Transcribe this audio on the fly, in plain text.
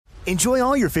Enjoy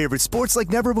all your favorite sports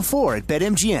like never before at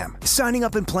BetMGM. Signing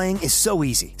up and playing is so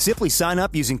easy. Simply sign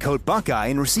up using code Buckeye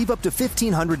and receive up to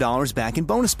 $1,500 back in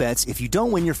bonus bets if you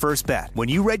don't win your first bet. When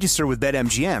you register with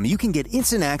BetMGM, you can get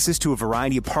instant access to a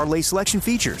variety of parlay selection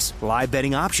features, live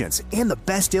betting options, and the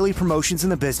best daily promotions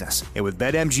in the business. And with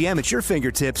BetMGM at your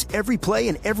fingertips, every play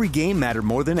and every game matter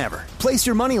more than ever. Place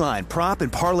your moneyline, prop,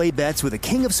 and parlay bets with the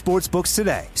king of sportsbooks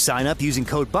today. Sign up using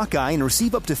code Buckeye and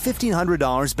receive up to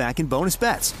 $1,500 back in bonus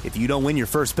bets if you don't win your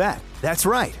first bet. That's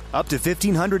right, up to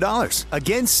 $1,500.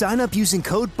 Again, sign up using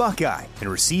code Buckeye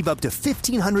and receive up to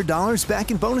 $1,500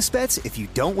 back in bonus bets if you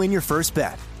don't win your first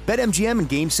bet. BetMGM and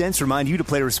GameSense remind you to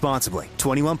play responsibly.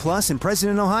 21 plus and present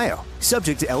in Ohio.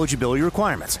 Subject to eligibility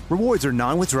requirements. Rewards are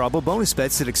non-withdrawable bonus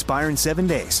bets that expire in 7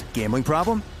 days. Gambling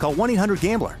problem? Call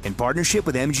 1-800-GAMBLER in partnership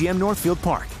with MGM Northfield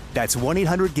Park. That's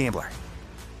 1-800-GAMBLER.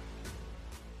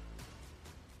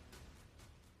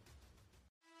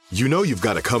 You know you've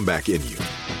got a comeback in you.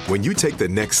 When you take the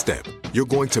next step, you're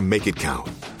going to make it count.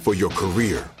 For your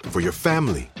career, for your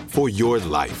family, for your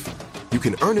life. You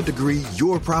can earn a degree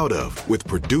you're proud of with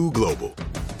Purdue Global.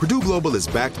 Purdue Global is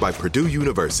backed by Purdue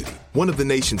University, one of the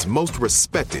nation's most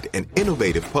respected and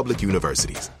innovative public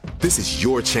universities. This is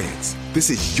your chance. This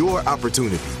is your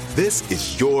opportunity. This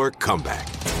is your comeback.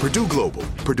 Purdue Global,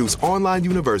 Purdue's online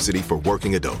university for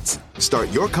working adults. Start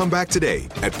your comeback today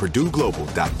at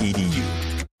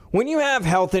purdueglobal.edu. When you have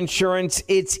health insurance,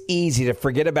 it's easy to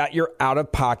forget about your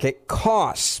out-of-pocket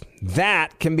costs.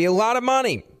 That can be a lot of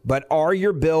money, but are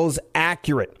your bills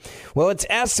accurate? Well, it's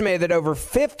estimated that over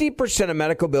 50% of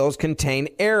medical bills contain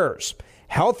errors.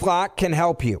 HealthLock can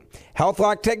help you.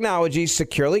 HealthLock technology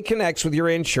securely connects with your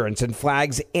insurance and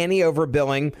flags any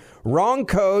overbilling, wrong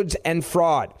codes, and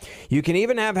fraud. You can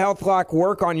even have HealthLock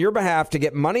work on your behalf to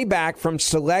get money back from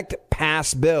select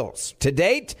past bills. To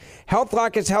date,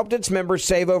 HealthLock has helped its members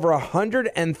save over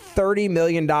 $130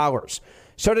 million.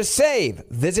 So to save,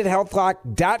 visit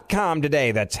healthlock.com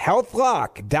today. That's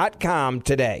healthlock.com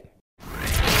today.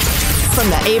 From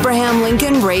the Abraham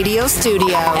Lincoln Radio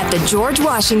Studio at the George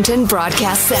Washington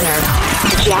Broadcast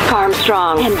Center, Jack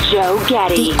Armstrong and Joe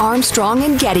Getty. The Armstrong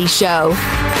and Getty Show.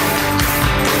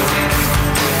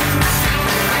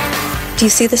 Do you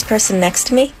see this person next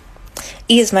to me?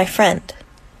 E is my friend.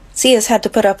 C has had to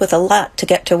put up with a lot to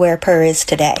get to where Per is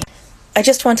today. I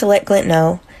just want to let Glint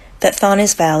know that Thon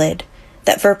is valid,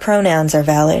 that ver pronouns are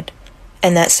valid,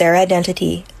 and that Sarah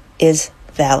identity is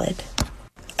valid.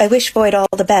 I wish Void all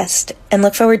the best, and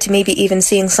look forward to maybe even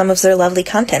seeing some of their lovely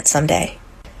content someday.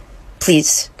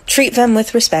 Please, treat them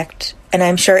with respect, and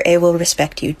I'm sure A will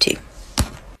respect you too.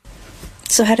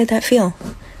 So how did that feel?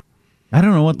 I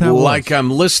don't know what that was. Like I'm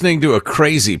listening to a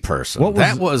crazy person.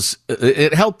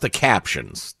 It helped the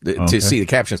captions, to see the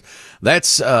captions.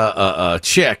 That's a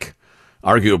chick,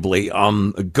 arguably,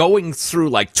 going through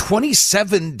like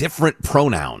 27 different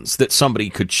pronouns that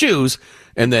somebody could choose,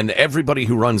 and then everybody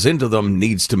who runs into them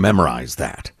needs to memorize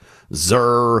that.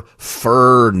 Zer,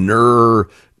 fur, ner,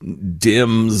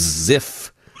 dim,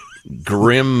 ziff,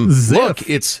 grim.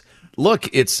 Ziff. Look,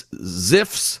 it's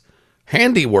Ziff's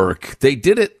handiwork. They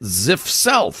did it Ziff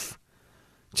self.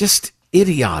 Just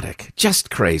idiotic.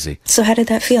 Just crazy. So how did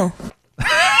that feel?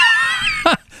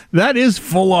 That is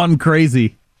full on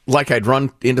crazy. Like I'd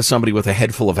run into somebody with a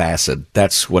head full of acid.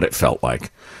 That's what it felt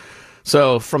like.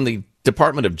 So from the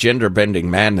Department of Gender Bending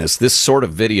Madness, this sort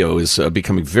of video is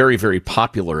becoming very, very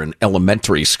popular in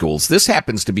elementary schools. This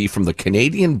happens to be from the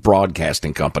Canadian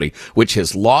Broadcasting Company, which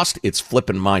has lost its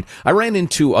flippin' mind. I ran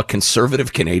into a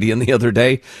conservative Canadian the other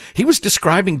day. He was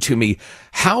describing to me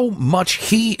how much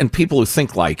he and people who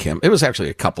think like him, it was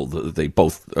actually a couple, they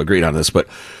both agreed on this, but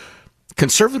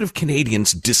conservative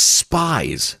Canadians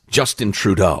despise Justin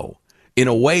Trudeau in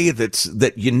a way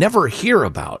that you never hear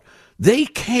about. They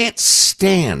can't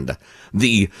stand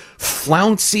the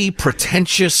flouncy,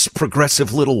 pretentious,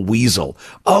 progressive little weasel.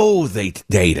 Oh, they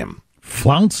hate him.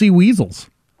 Flouncy weasels.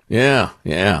 Yeah.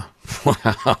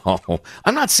 Wow.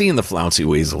 I'm not seeing the flouncy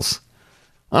weasels.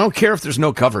 I don't care if there's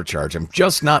no cover charge. I'm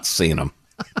just not seeing them.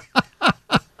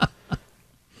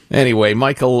 Anyway,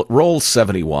 Michael, roll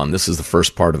 71. This is the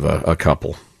first part of a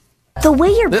couple. The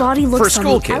way your body looks for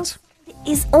school on the kids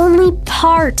is only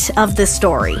part of the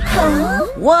story.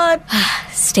 What?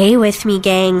 Stay with me,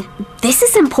 gang. This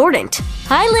is important.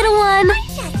 Hi, little one.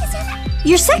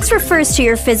 Your sex refers to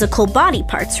your physical body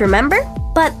parts, remember?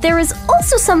 But there is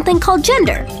also something called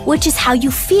gender, which is how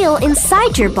you feel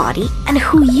inside your body and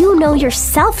who you know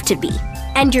yourself to be.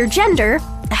 And your gender,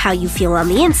 how you feel on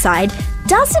the inside,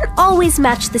 doesn't always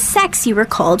match the sex you were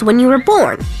called when you were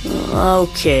born.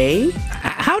 Okay.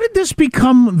 How did this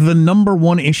become the number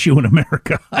one issue in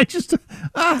America?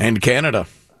 And Canada.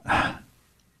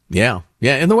 Yeah.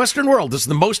 Yeah. In the Western world, this is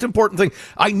the most important thing.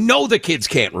 I know the kids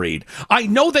can't read. I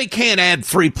know they can't add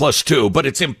 3 + 2, but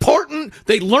it's important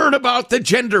they learn about the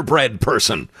genderbread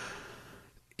person.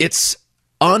 It's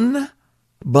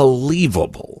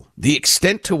unbelievable the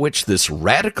extent to which this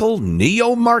radical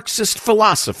neo-Marxist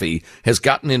philosophy has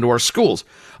gotten into our schools.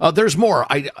 There's more.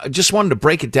 I just wanted to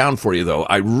break it down for you, though.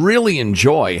 I really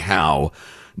enjoy how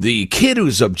the kid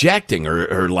who's objecting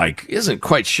or like isn't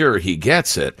quite sure he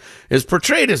gets it is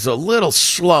portrayed as a little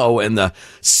slow, and the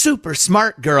super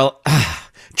smart girl,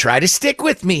 try to stick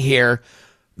with me here.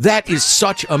 That is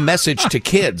such a message to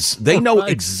kids. They know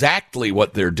exactly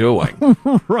what they're doing.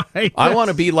 Right. I want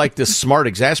to be like this smart,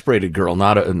 exasperated girl,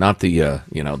 not the the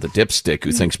dipstick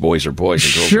who thinks boys are boys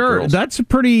and girls are girls. That's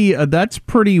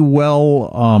pretty well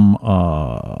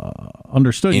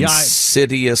understood.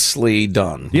 Insidiously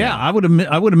done. Yeah, I would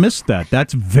have missed that.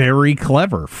 That's very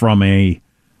clever from a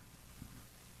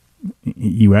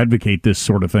you advocate this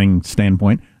sort of thing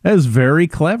standpoint. That is very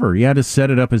clever. You had to set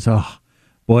it up as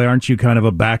boy, aren't you kind of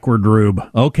a backward rube?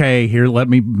 Okay, here, let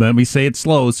me say it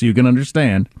slow so you can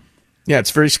understand. Yeah,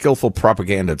 it's very skillful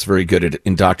propaganda. It's very good at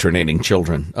indoctrinating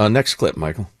children. Next clip,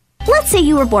 Michael. Let's say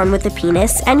you were born with a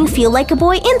penis and you feel like a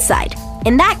boy inside.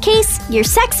 In that case, your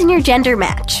sex and your gender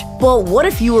match. Well, what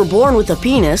if you were born with a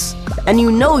penis and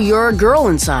you know you're a girl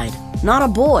inside, not a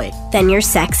boy? Then your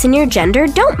sex and your gender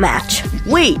don't match.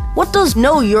 Wait, what does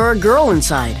know you're a girl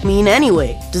inside mean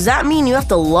anyway? Does that mean you have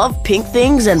to love pink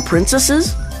things and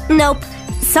princesses? Nope.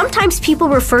 Sometimes people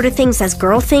refer to things as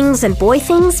girl things and boy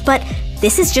things, but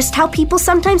this is just how people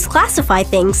sometimes classify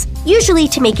things, usually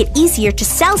to make it easier to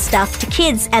sell stuff to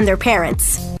kids and their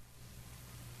parents.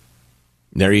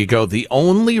 There you go. The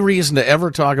only reason to ever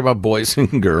talk about boys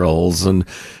and girls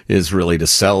is really to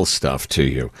sell stuff to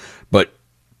you. But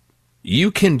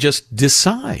you can just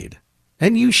decide,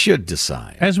 and you should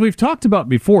decide. As we've talked about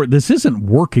before, this isn't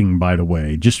working, by the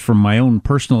way, just from my own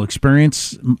personal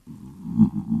experience.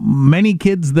 Many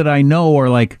kids that I know are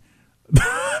like,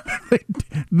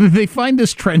 they find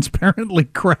this transparently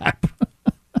crap.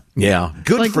 Yeah,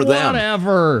 good like, for them.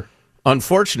 Whatever.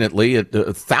 Unfortunately,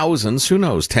 thousands, who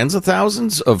knows, tens of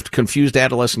thousands of confused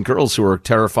adolescent girls who are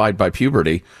terrified by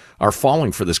puberty are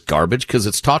falling for this garbage because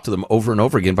it's taught to them over and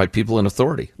over again by people in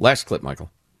authority. Last clip, Michael.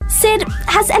 Sid,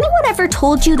 has anyone ever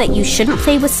told you that you shouldn't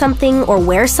play with something or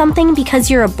wear something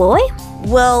because you're a boy?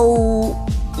 Well,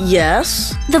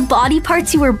 yes. The body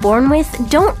parts you were born with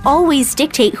don't always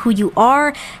dictate who you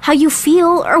are, how you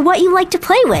feel, or what you like to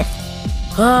play with.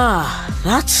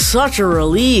 That's such a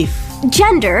relief.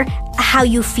 Gender, how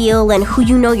you feel and who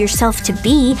you know yourself to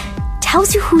be,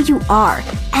 tells you who you are,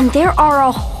 and there are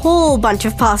a whole bunch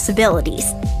of possibilities.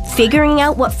 Figuring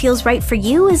out what feels right for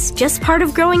you is just part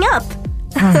of growing up.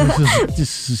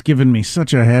 This is giving me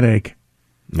such a headache.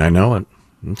 I know it.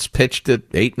 It's pitched at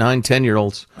 8, 9,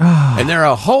 10-year-olds. And there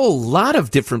are a whole lot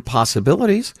of different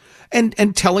possibilities.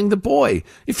 And telling the boy,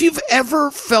 if you've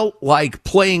ever felt like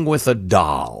playing with a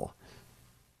doll,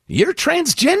 you're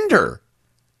transgender.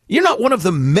 You're not one of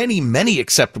the many, many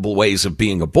acceptable ways of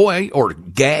being a boy or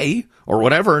gay or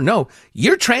whatever. No,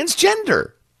 you're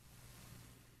transgender.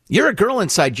 You're a girl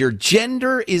inside. Your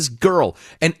gender is girl.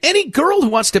 And any girl who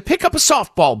wants to pick up a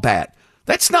softball bat,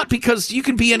 that's not because you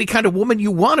can be any kind of woman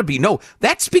you want to be. No,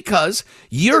 that's because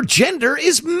your gender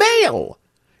is male.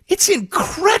 It's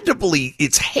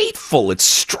it's hateful, it's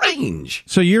strange.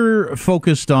 So you're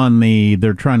focused on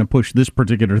they're trying to push this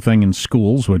particular thing in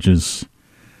schools, which is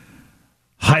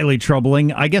highly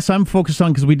troubling. I guess I'm focused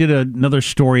on, because we did another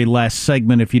story last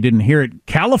segment, if you didn't hear it,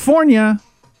 California,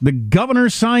 the governor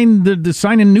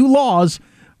signing new laws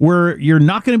where you're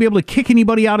not going to be able to kick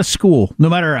anybody out of school, no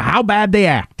matter how bad they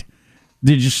act.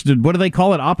 What do they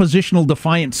call it? Oppositional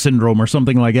defiance syndrome or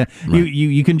something like that. Right.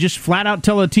 You can just flat out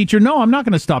tell a teacher, no, I'm not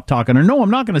going to stop talking, or no,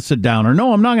 I'm not going to sit down, or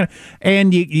no, I'm not going to.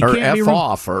 And you or can't F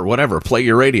off or whatever. Play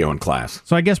your radio in class.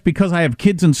 So I guess because I have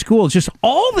kids in school, it's just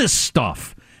all this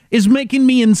stuff is making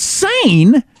me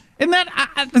insane. And that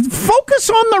focus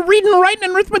on the reading, writing,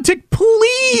 and arithmetic,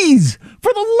 please,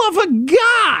 for the love of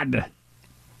God.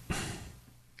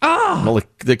 Well,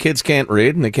 the kids can't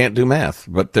read and they can't do math,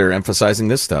 but they're emphasizing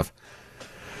this stuff.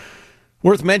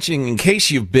 Worth mentioning, in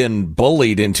case you've been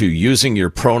bullied into using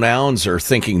your pronouns or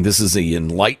thinking this is the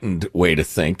enlightened way to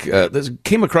think, this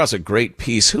came across a great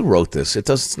piece. Who wrote this?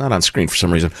 It's not on screen for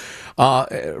some reason.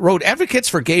 Wrote, advocates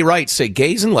for gay rights say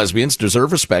gays and lesbians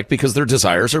deserve respect because their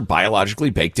desires are biologically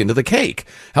baked into the cake.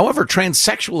 However,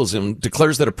 transsexualism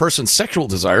declares that a person's sexual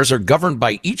desires are governed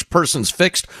by each person's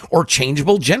fixed or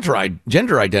changeable gender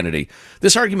identity.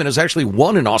 This argument is actually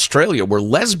won in Australia, where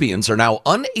lesbians are now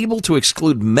unable to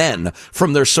exclude men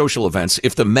from their social events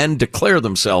if the men declare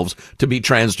themselves to be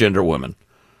transgender women.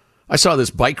 I saw this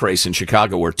bike race in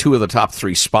Chicago where 2 of the top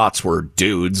 3 spots were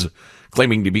dudes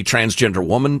claiming to be transgender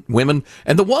women,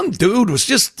 and the one dude was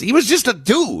just a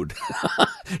dude.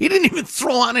 He didn't even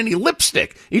throw on any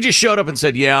lipstick. He just showed up and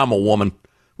said, "Yeah, I'm a woman,"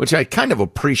 which I kind of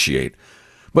appreciate.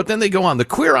 But then they go on. The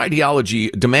queer ideology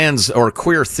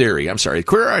queer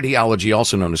ideology,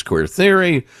 also known as queer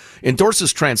theory,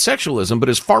 endorses transsexualism, but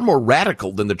is far more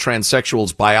radical than the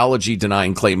transsexual's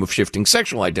biology-denying claim of shifting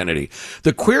sexual identity.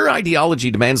 The queer ideology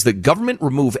demands that government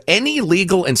remove any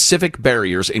legal and civic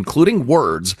barriers, including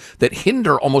words, that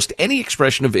hinder almost any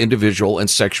expression of individual and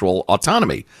sexual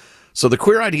autonomy. So the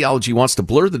queer ideology wants to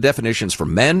blur the definitions for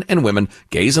men and women,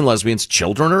 gays and lesbians,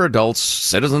 children or adults,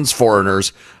 citizens,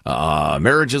 foreigners,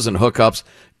 marriages and hookups.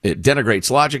 It denigrates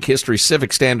logic, history,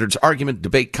 civic standards, argument,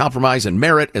 debate, compromise, and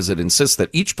merit as it insists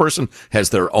that each person has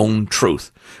their own truth,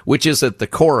 which is at the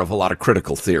core of a lot of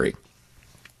critical theory.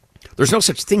 There's no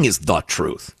such thing as the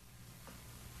truth.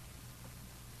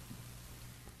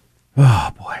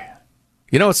 Oh, boy.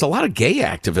 You know, it's a lot of gay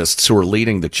activists who are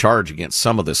leading the charge against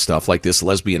some of this stuff. Like this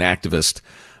lesbian activist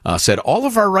said, all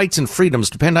of our rights and freedoms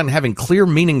depend on having clear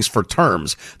meanings for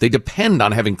terms. They depend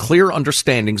on having clear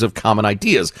understandings of common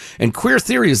ideas. And queer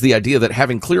theory is the idea that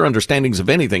having clear understandings of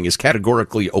anything is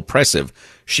categorically oppressive,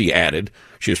 she added.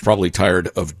 She was probably tired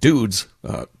of dudes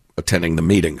attending the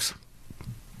meetings.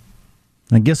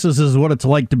 I guess this is what it's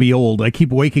like to be old. I keep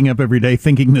waking up every day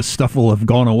thinking this stuff will have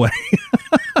gone away.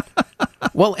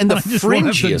 Well, and the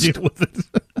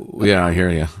fringiest. Yeah, I hear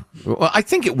you. Well, I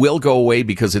think it will go away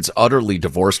because it's utterly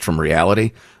divorced from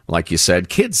reality. Like you said,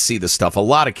 kids see the stuff. A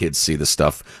lot of kids see the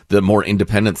stuff, the more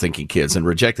independent thinking kids, and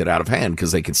reject it out of hand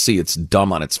because they can see it's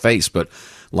dumb on its face. But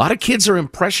a lot of kids are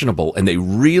impressionable and they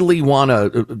really want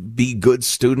to be good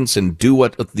students and do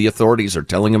what the authorities are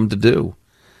telling them to do.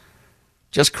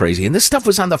 Just crazy. And this stuff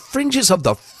was on the fringes of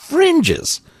the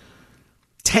fringes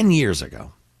 10 years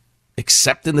ago.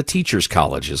 Except in the teachers'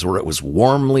 colleges where it was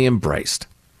warmly embraced.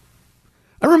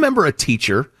 I remember a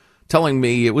teacher telling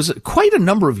me, it was quite a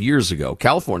number of years ago,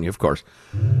 California, of course,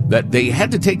 that they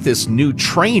had to take this new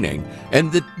training.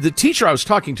 And the teacher I was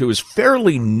talking to was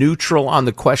fairly neutral on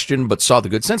the question, but saw the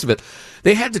good sense of it.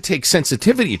 They had to take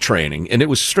sensitivity training, and it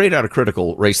was straight out of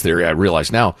critical race theory, I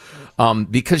realize now,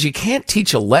 because you can't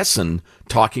teach a lesson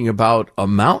talking about a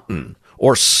mountain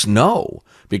or snow,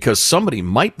 because somebody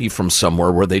might be from somewhere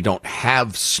where they don't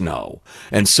have snow.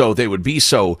 And so they would be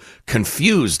so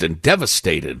confused and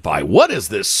devastated by, what is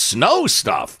this snow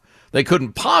stuff? They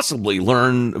couldn't possibly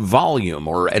learn volume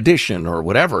or addition or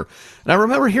whatever. And I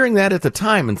remember hearing that at the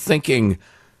time and thinking,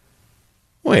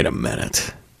 wait a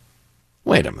minute.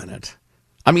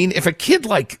 I mean, if a kid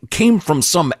came from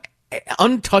some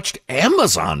untouched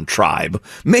Amazon tribe,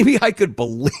 maybe I could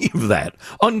believe that,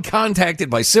 uncontacted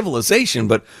by civilization,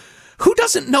 but who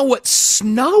doesn't know what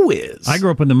snow is? I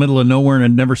grew up in the middle of nowhere and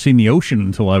had never seen the ocean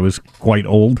until I was quite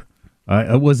old.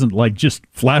 I wasn't just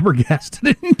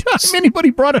flabbergasted anytime anybody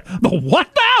brought it. The what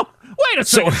now? Wait a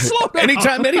second, slow down.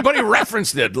 Anytime anybody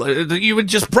referenced it, you would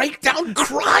just break down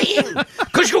crying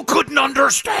because you couldn't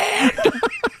understand.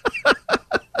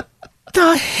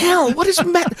 The hell? What is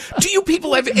do you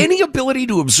people have any ability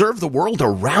to observe the world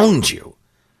around you?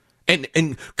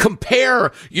 And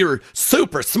compare your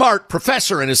super smart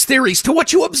professor and his theories to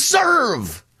what you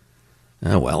observe.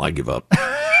 Oh, well, I give up.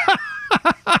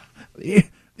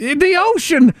 The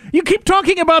ocean. You keep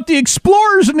talking about the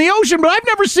explorers in the ocean, but I've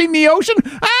never seen the ocean.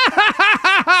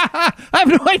 I have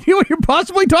no idea what you're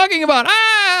possibly talking about.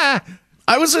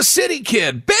 I was a city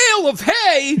kid. Bale of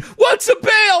hay? What's a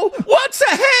bale? What's a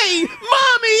hay?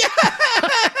 Mommy!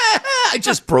 I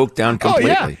just broke down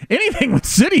completely. Oh, yeah. Anything with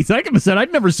cities. I could have said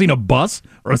I'd never seen a bus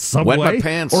or a subway Wet my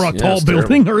pants. or a tall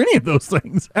building or any of those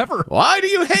things ever. Why do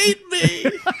you hate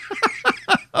me?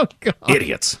 Oh, God.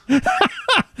 Idiots.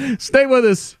 Stay with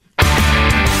us.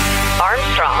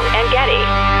 Armstrong and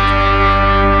Getty.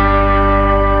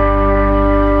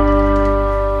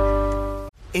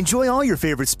 Enjoy all your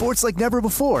favorite sports like never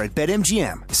before at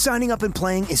BetMGM. Signing up and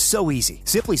playing is so easy.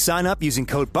 Simply sign up using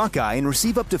code Buckeye and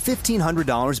receive up to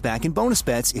 $1,500 back in bonus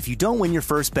bets if you don't win your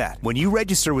first bet. When you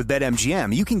register with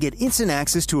BetMGM, you can get instant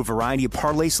access to a variety of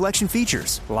parlay selection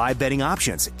features, live betting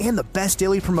options, and the best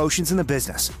daily promotions in the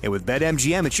business. And with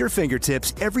BetMGM at your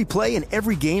fingertips, every play and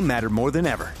every game matter more than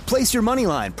ever. Place your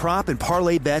moneyline, prop, and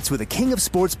parlay bets with the king of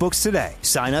sportsbooks today.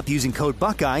 Sign up using code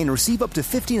Buckeye and receive up to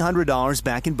 $1,500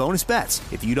 back in bonus bets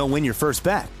if you don't win your first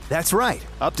bet. That's right,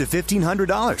 up to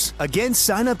 $1,500. Again,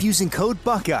 sign up using code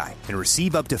Buckeye and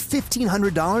receive up to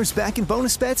 $1,500 back in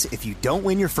bonus bets if you don't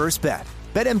win your first bet.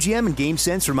 BetMGM and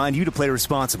GameSense remind you to play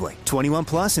responsibly. 21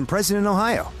 plus and present in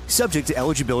Ohio. Subject to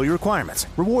eligibility requirements.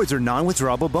 Rewards are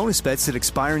non-withdrawable bonus bets that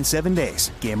expire in 7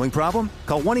 days. Gambling problem?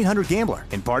 Call 1-800-GAMBLER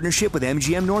in partnership with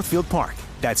MGM Northfield Park.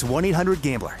 That's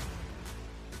 1-800-GAMBLER.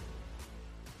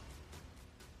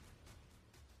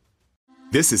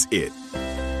 This is it.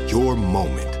 Your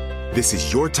moment. This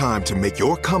is your time to make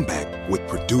your comeback with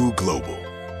Purdue Global.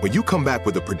 When you come back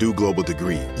with a Purdue Global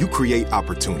degree, you create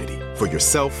opportunity for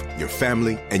yourself, your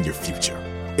family, and your future.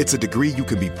 It's a degree you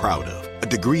can be proud of, a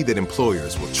degree that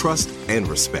employers will trust and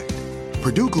respect.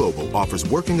 Purdue Global offers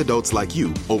working adults like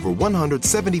you over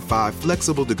 175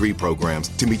 flexible degree programs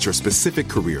to meet your specific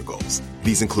career goals.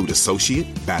 These include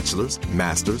associate, bachelor's,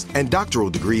 master's, and doctoral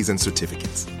degrees and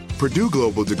certificates. Purdue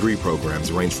Global degree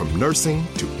programs range from nursing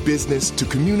to business to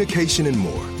communication and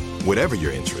more. Whatever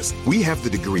your interest, we have the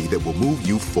degree that will move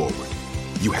you forward.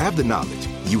 You have the knowledge,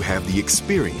 you have the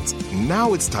experience.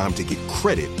 Now it's time to get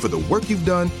credit for the work you've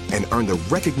done and earn the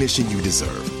recognition you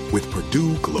deserve with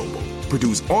Purdue Global,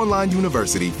 Purdue's online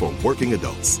university for working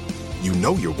adults. You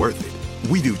know you're worth it.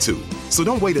 We do too. So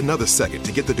don't wait another second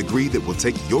to get the degree that will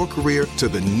take your career to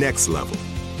the next level.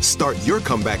 Start your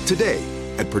comeback today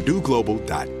at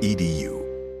purdueglobal.edu.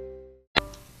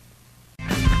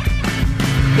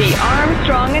 The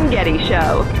Armstrong and Getty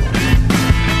Show.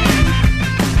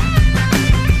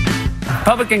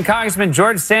 Republican Congressman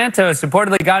George Santos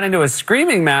reportedly got into a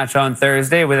screaming match on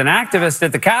Thursday with an activist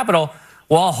at the Capitol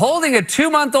while holding a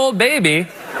 2-month-old baby.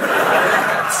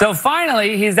 So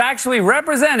finally, he's actually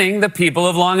representing the people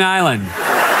of Long Island.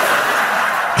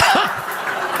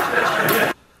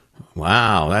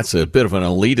 Wow, that's a bit of an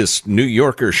elitist New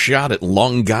Yorker shot at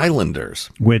Long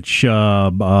Islanders. Which Pete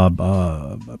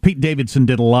Davidson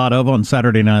did a lot of on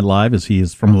Saturday Night Live, as he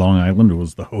is from Long Island, who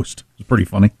was the host. It was pretty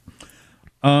funny.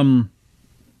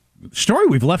 Story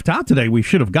we've left out today we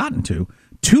should have gotten to.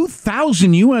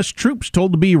 2,000 U.S. troops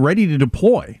told to be ready to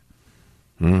deploy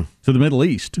to the Middle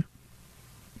East.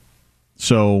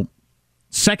 So,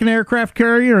 second aircraft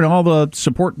carrier and all the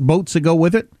support boats that go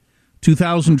with it.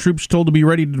 2,000 troops told to be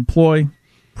ready to deploy.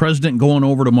 President going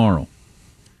over tomorrow.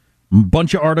 A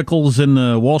bunch of articles in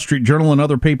the Wall Street Journal and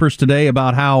other papers today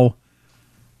about how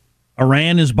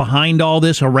Iran is behind all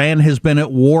this. Iran has been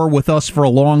at war with us for a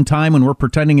long time, and we're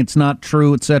pretending it's not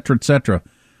true, etc., etc.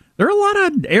 There are a lot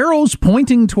of arrows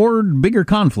pointing toward bigger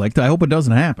conflict. I hope it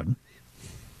doesn't happen.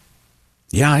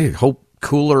 Yeah, I hope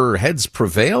cooler heads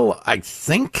prevail, I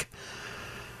think.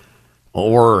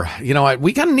 Or,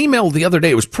 we got an email the other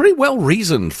day. It was pretty well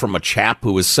reasoned from a chap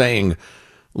who was saying,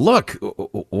 look,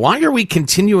 why are we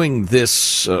continuing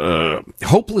this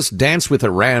hopeless dance with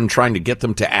Iran, trying to get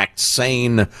them to act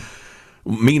sane?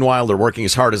 Meanwhile, they're working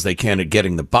as hard as they can at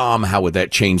getting the bomb. How would that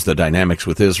change the dynamics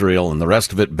with Israel and the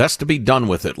rest of it? Best to be done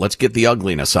with it. Let's get the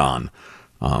ugliness on.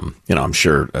 I'm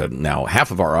sure now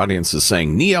half of our audience is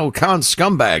saying neocon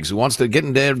scumbags who wants to get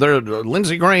into their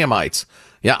Lindsey Grahamites.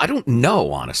 Yeah, I don't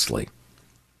know, honestly.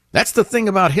 That's the thing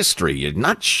about history. You're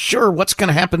not sure what's going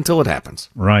to happen until it happens.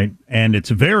 Right. And it's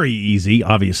very easy,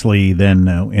 obviously, then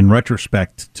in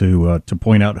retrospect to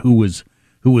point out who was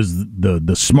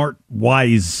the smart,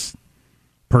 wise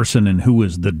person and who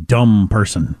was the dumb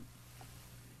person.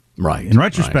 Right. In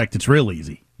retrospect, It's real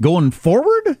easy. Going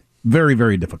forward, very,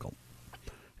 very difficult.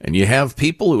 And you have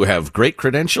people who have great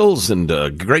credentials and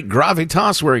great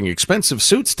gravitas wearing expensive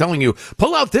suits telling you,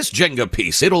 pull out this Jenga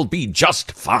piece. It'll be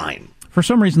just fine. For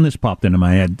some reason, this popped into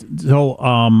my head. So,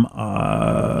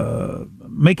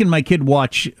 making my kid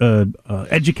watch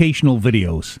educational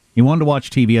videos. He wanted to watch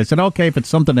TV. I said, okay, if it's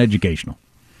something educational.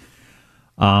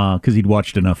 Because he'd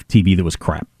watched enough TV that was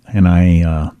crap. And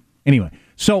anyway.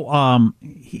 So,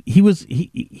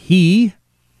 he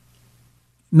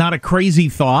not a crazy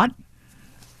thought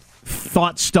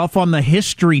stuff on the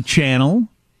History Channel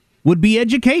would be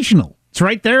educational. It's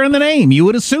right there in the name. You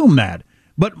would assume that.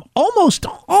 But almost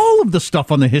all of the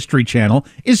stuff on the History Channel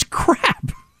is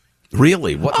crap.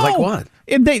 Really? What? Like what?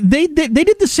 They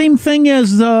did the same thing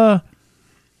as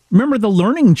remember the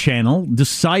Learning Channel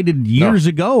decided years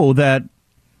ago that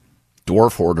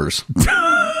dwarf hoarders.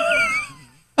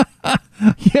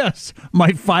 Yes,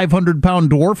 my 500-pound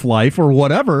dwarf life or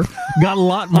whatever got a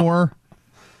lot more.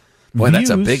 Boy, that's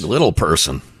a big little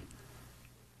person.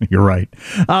 You're right.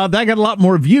 That got a lot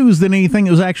more views than anything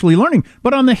that was actually learning.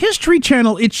 But on the History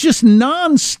Channel, it's just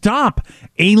nonstop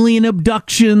alien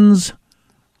abductions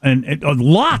and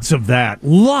lots of that.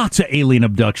 Lots of alien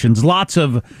abductions. Lots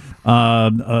of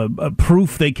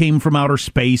proof they came from outer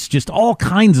space. Just all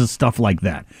kinds of stuff like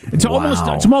that. It's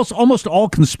almost all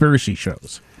conspiracy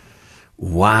shows.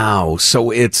 Wow.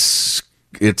 So it's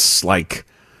like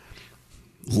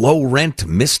low-rent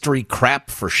mystery crap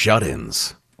for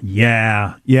shut-ins.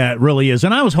 Yeah, it really is.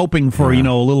 And I was hoping for, a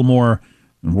little more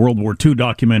World War II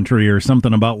documentary or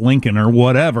something about Lincoln or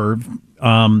whatever.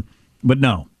 But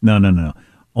no.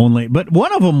 But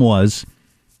one of them was,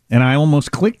 and I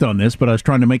almost clicked on this, but I was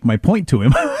trying to make my point to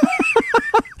him,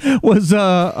 was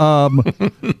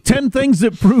 10 things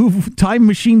that prove time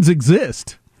machines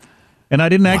exist. And I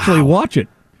didn't actually watch it,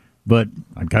 but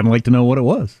I'd kind of like to know what it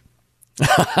was.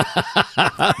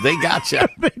 They got you.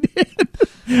 They did.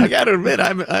 I got to admit,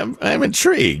 I'm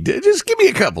intrigued. Just give me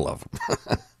a couple of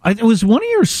them. It was one of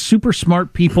your super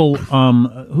smart people.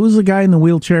 Who's the guy in the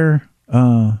wheelchair?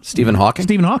 Stephen Hawking?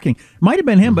 Stephen Hawking. Might have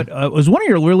been him, but it was one of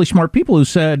your really smart people who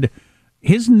said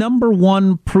his number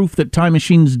one proof that time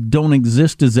machines don't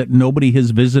exist is that nobody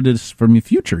has visited us from the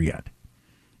future yet.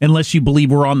 Unless you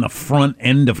believe we're on the front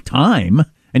end of time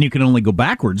and you can only go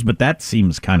backwards, but that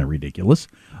seems kind of ridiculous.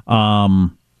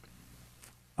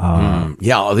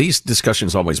 These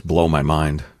discussions always blow my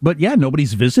mind. But yeah,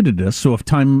 nobody's visited us, so if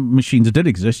time machines did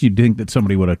exist, you'd think that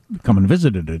somebody would have come and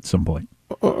visited it at some point.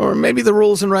 Or maybe the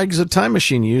rules and regs of time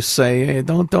machine use say, hey,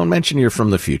 don't mention you're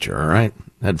from the future, all right?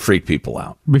 That'd freak people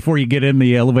out. Before you get in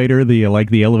the elevator, the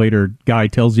elevator guy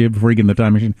tells you before you get in the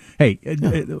time machine, hey,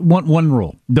 one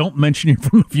rule, don't mention you're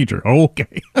from the future.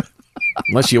 Okay.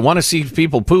 Unless you want to see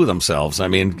people poo themselves. I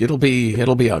mean, it'll be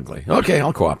ugly. Okay,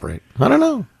 I'll cooperate. I don't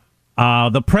know.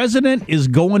 The president is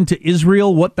going to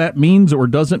Israel, what that means or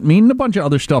doesn't mean, a bunch of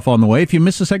other stuff on the way. If you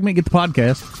miss a segment, get the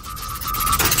podcast.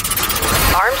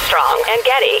 Armstrong and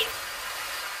Getty.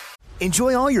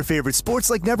 Enjoy all your favorite sports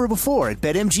like never before at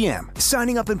BetMGM.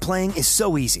 Signing up and playing is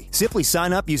so easy. Simply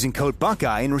sign up using code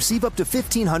Buckeye and receive up to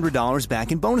 $1,500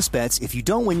 back in bonus bets if you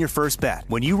don't win your first bet.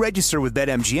 When you register with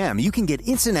BetMGM, you can get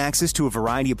instant access to a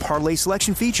variety of parlay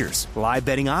selection features, live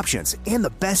betting options, and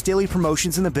the best daily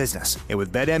promotions in the business. And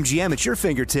with BetMGM at your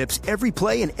fingertips, every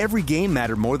play and every game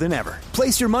matter more than ever.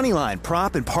 Place your moneyline,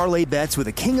 prop, and parlay bets with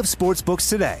the king of sportsbooks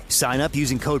today. Sign up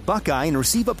using code Buckeye and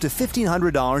receive up to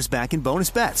 $1,500 back in bonus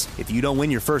bets if you don't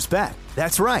win your first bet.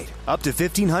 That's right, up to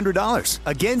 $1,500.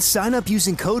 Again, sign up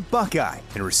using code Buckeye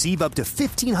and receive up to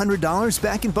 $1,500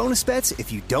 back in bonus bets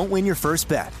if you don't win your first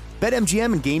bet.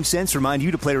 BetMGM and GameSense remind you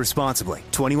to play responsibly.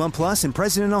 21 plus and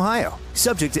present in Ohio.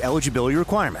 Subject to eligibility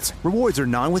requirements. Rewards are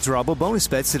non-withdrawable bonus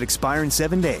bets that expire in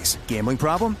 7 days. Gambling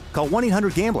problem? Call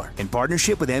 1-800-GAMBLER in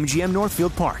partnership with MGM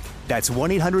Northfield Park. That's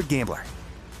 1-800-GAMBLER.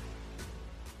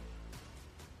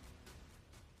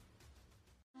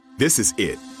 This is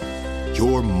it.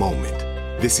 Your moment.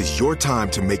 This is your time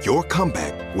to make your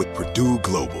comeback with Purdue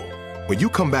Global. When you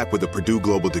come back with a Purdue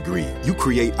Global degree, you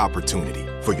create opportunity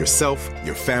for yourself,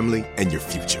 your family, and your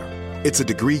future. It's a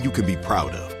degree you can be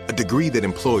proud of, a degree that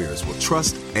employers will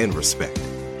trust and respect.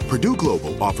 Purdue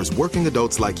Global offers working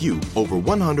adults like you over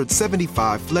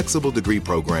 175 flexible degree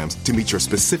programs to meet your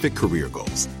specific career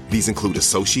goals. These include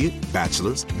associate,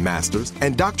 bachelor's, master's,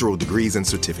 and doctoral degrees and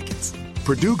certificates.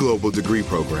 Purdue Global degree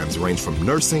programs range from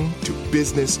nursing to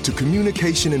business to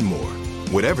communication and more.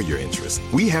 Whatever your interest,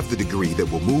 we have the degree that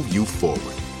will move you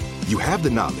forward. You have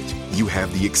the knowledge, you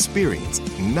have the experience.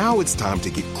 Now it's time to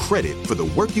get credit for the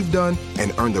work you've done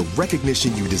and earn the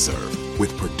recognition you deserve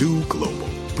with Purdue Global,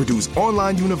 Purdue's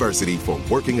online university for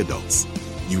working adults.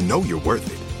 You know you're worth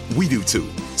it. We do too.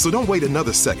 So don't wait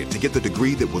another second to get the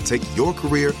degree that will take your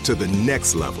career to the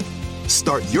next level.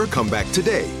 Start your comeback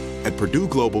today at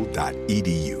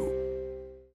purdueglobal.edu.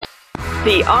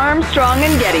 The Armstrong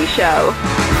and Getty Show.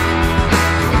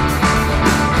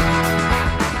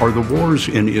 Are the wars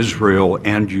in Israel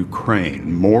and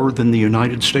Ukraine more than the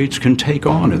United States can take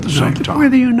on at the same time? We're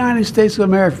the United States of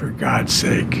America, for God's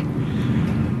sake.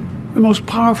 The most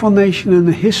powerful nation in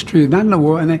the history, not in the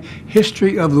world, in the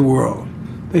history of the world.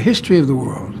 The history of the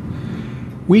world.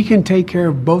 We can take care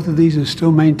of both of these and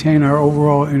still maintain our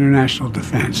overall international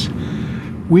defense.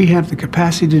 We have the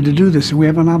capacity to do this, and we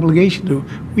have an obligation to.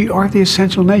 We are the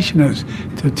essential nation, as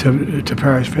to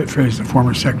paraphrase the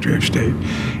former Secretary of State.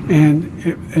 And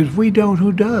if we don't,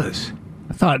 who does?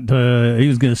 I thought he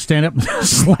was going to stand up and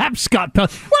slap Scott Pelley.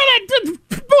 We're the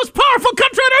most powerful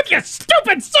country on earth, you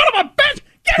stupid son of a bitch!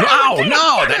 Get out!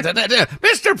 No,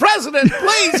 Mr. President,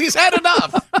 please, he's had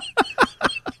enough.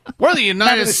 We're the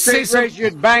United States. Race,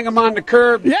 you'd bang him on the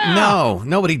curb. Yeah. No,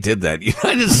 nobody did that.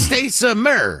 United States of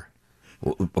America.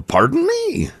 Pardon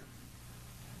me?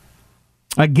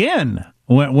 Again,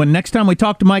 when next time we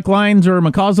talk to Mike Lyons or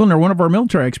McCausland or one of our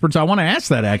military experts, I want to ask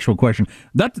that actual question.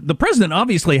 The president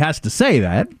obviously has to say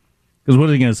that, because what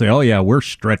is he going to say? Oh, yeah, we're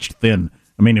stretched thin.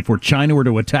 I mean, if China were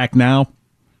to attack now,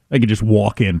 they could just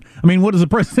walk in. I mean, what is the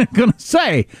president going to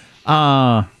say?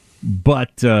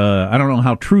 But I don't know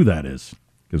how true that is.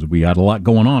 because we got a lot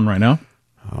going on right now.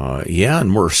 Yeah,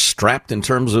 and we're strapped in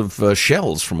terms of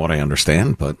shells, from what I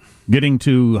understand. But getting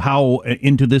to how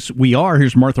into this we are,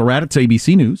 here's Martha Raddatz,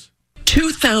 ABC News.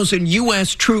 2,000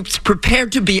 U.S. troops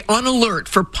prepared to be on alert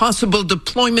for possible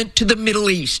deployment to the Middle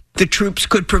East. The troops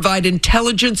could provide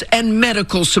intelligence and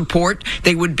medical support.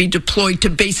 They would be deployed to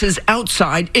bases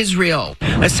outside Israel.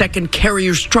 A second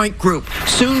carrier strike group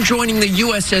soon joining the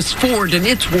USS Ford and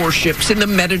its warships in the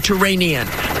Mediterranean.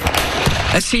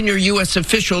 A senior U.S.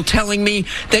 official telling me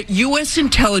that U.S.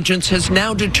 intelligence has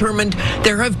now determined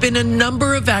there have been a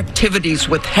number of activities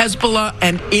with Hezbollah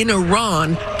and in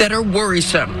Iran that are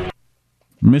worrisome.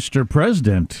 Mr.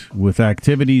 President, with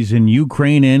activities in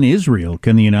Ukraine and Israel,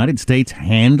 can the United States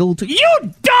handle...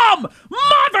 You dumb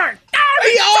mother!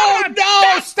 Oh,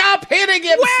 no! Stop hitting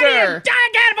him, sir! I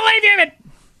can't believe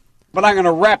you! But I'm going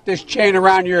to wrap this chain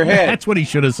around your head. That's what he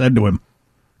should have said to him.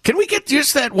 Can we get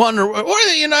just that one? Where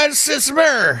the United States of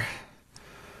America?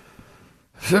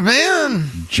 Man.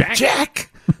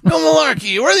 Jack. No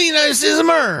malarkey. Where the United States of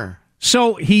America?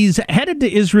 So he's headed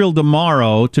to Israel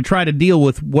tomorrow to try to deal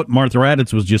with what Martha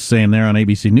Raddatz was just saying there on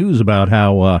ABC News about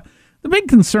how the big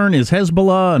concern is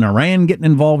Hezbollah and Iran getting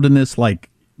involved in this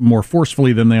like more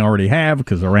forcefully than they already have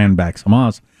because Iran backs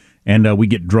Hamas. And we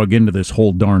get drug into this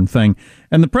whole darn thing.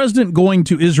 And the president going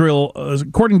to Israel,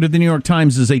 according to the New York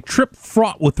Times, is a trip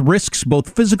fraught with risks,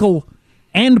 both physical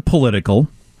and political.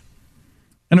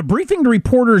 In a briefing to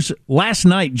reporters last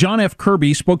night, John F.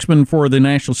 Kirby, spokesman for the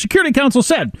National Security Council,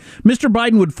 said Mr.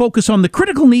 Biden would focus on the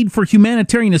critical need for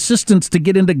humanitarian assistance to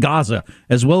get into Gaza,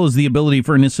 as well as the ability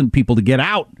for innocent people to get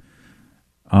out.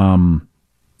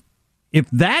 If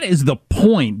that is the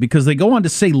point, because they go on to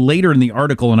say later in the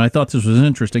article, and I thought this was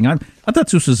interesting, I thought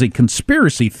this was a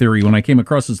conspiracy theory when I came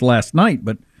across this last night,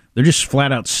 but they're just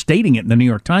flat out stating it in the New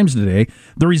York Times today.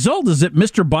 The result is that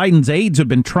Mr. Biden's aides have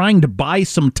been trying to buy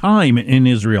some time in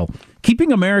Israel,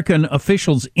 keeping American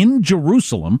officials in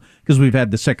Jerusalem, because we've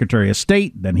had the Secretary of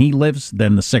State, then he lives,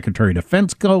 then the Secretary of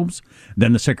Defense goes,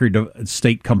 then the Secretary of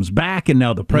State comes back, and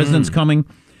now the president's coming.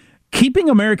 Keeping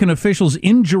American officials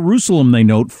in Jerusalem, they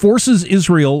note, forces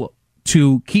Israel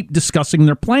to keep discussing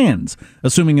their plans,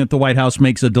 assuming that the White House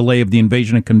makes a delay of the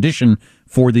invasion a condition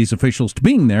for these officials to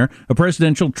being there. A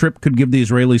presidential trip could give the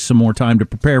Israelis some more time to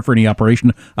prepare for any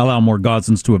operation, allow more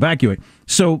Gazans to evacuate.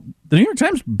 So the New York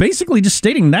Times basically just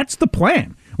stating that's the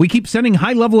plan. We keep sending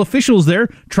high-level officials there,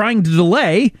 trying to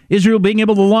delay Israel being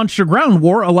able to launch a ground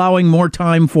war, allowing more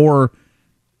time for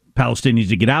Palestinians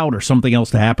to get out or something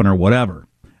else to happen or whatever.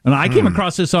 And I came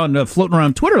across this on floating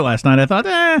around Twitter last night. I thought,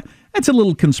 that's a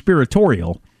little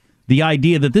conspiratorial. The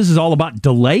idea that this is all about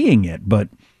delaying it, but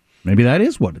maybe that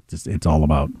is what it's all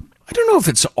about. I don't know if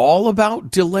it's all about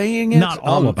delaying it. Not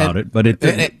all about it, but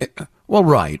well,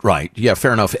 right. Yeah,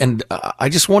 fair enough. And I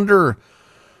just wonder,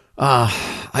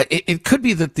 it could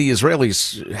be that the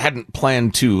Israelis hadn't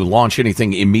planned to launch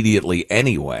anything immediately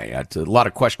anyway. A lot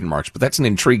of question marks, but that's an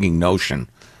intriguing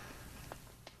notion.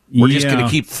 We're just going to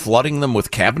keep flooding them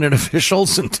with cabinet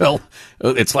officials until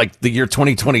it's like the year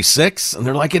 2026. And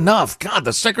they're like, enough. God,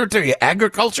 the Secretary of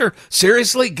Agriculture?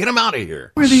 Seriously? Get him out of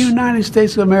here. We're the United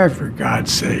States of America, for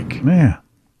God's sake. Yeah.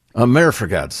 America, for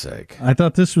God's sake. I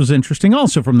thought this was interesting.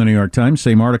 Also from the New York Times,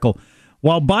 same article.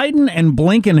 While Biden and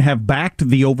Blinken have backed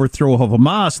the overthrow of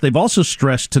Hamas, they've also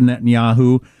stressed to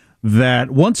Netanyahu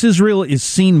that once Israel is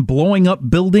seen blowing up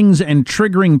buildings and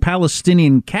triggering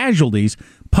Palestinian casualties,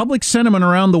 public sentiment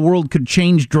around the world could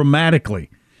change dramatically.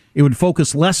 It would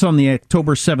focus less on the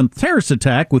October 7th terrorist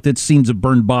attack with its scenes of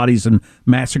burned bodies and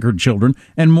massacred children,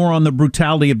 and more on the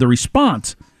brutality of the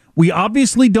response. We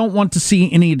obviously don't want to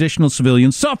see any additional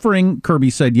civilian suffering, Kirby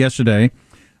said yesterday.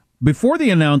 Before the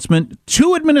announcement,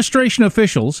 two administration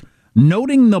officials,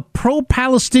 noting the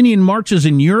pro-Palestinian marches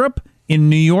in Europe, in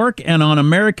New York, and on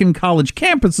American college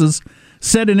campuses,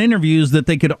 said in interviews that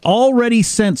they could already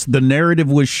sense the narrative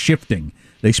was shifting.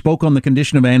 They spoke on the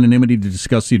condition of anonymity to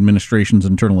discuss the administration's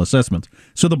internal assessments.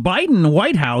 So the Biden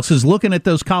White House is looking at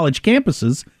those college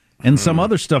campuses and some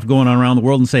other stuff going on around the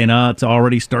world and saying, it's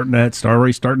already starting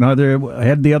to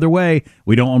head the other way.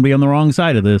 We don't want to be on the wrong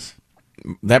side of this.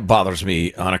 That bothers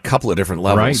me on a couple of different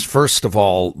levels. Right. First of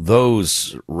all,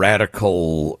 those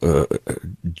radical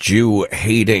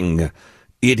Jew-hating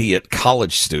idiot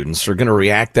college students are going to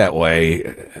react that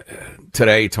way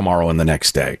today, tomorrow, and the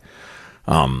next day.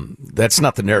 That's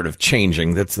not the narrative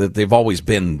changing. That's that they've always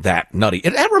been that nutty.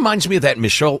 That reminds me of that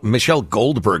Michelle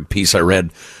Goldberg piece I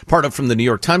read, part of from the New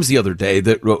York Times the other day,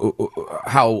 that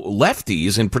how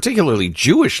lefties, and particularly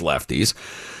Jewish lefties,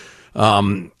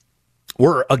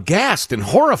 were aghast and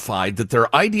horrified that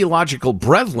their ideological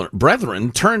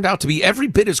brethren turned out to be every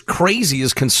bit as crazy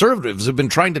as conservatives have been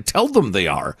trying to tell them they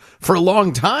are for a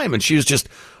long time. And she was just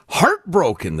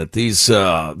heartbroken that these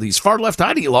far-left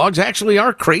ideologues actually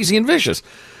are crazy and vicious.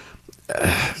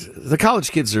 The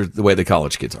college kids are the way the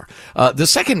college kids are. The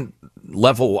second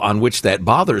level on which that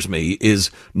bothers me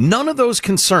is none of those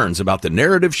concerns about the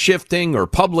narrative shifting or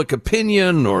public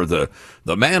opinion or the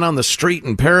man on the street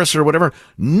in Paris or whatever.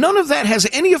 None of that has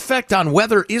any effect on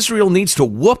whether Israel needs to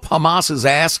whoop Hamas's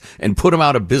ass and put them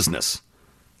out of business.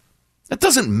 That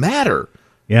doesn't matter.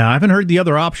 Yeah, I haven't heard the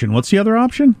other option. What's the other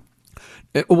option?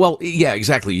 Well, yeah,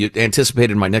 exactly. You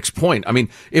anticipated my next point. I mean,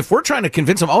 if we're trying to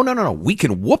convince them, oh, no, we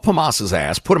can whoop Hamas's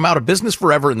ass, put them out of business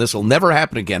forever, and this will never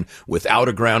happen again without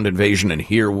a ground invasion, and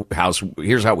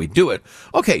here's how we do it.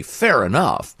 Okay, fair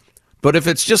enough. But if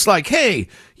it's just like, hey,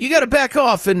 you got to back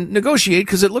off and negotiate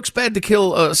because it looks bad to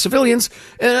kill civilians,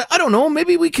 I don't know,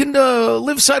 maybe we can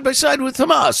live side by side with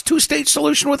Hamas, two-state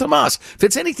solution with Hamas. If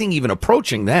it's anything even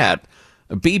approaching that,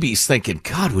 Bibi's thinking,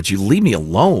 God, would you leave me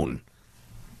alone?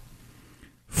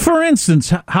 For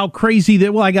instance, how crazy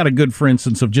that, well, I got a good for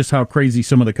instance of just how crazy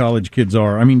some of the college kids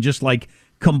are. I mean, just like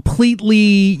completely,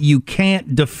 you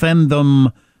can't defend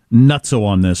them nutso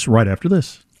on this right after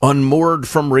this. Unmoored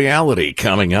from reality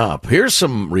coming up. Here's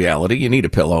some reality. You need a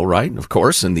pillow, right? Of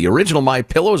course. And the original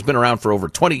MyPillow has been around for over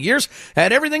 20 years.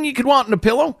 Had everything you could want in a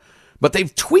pillow. But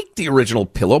they've tweaked the original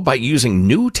pillow by using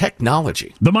new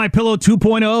technology. The MyPillow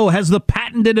 2.0 has the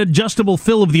patented adjustable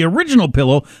fill of the original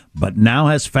pillow, but now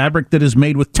has fabric that is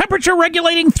made with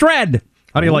temperature-regulating thread.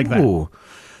 How do you like that?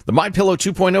 The MyPillow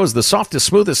 2.0 is the softest,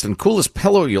 smoothest, and coolest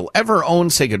pillow you'll ever own.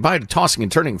 Say goodbye to tossing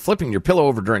and turning and flipping your pillow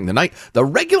over during the night. The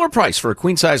regular price for a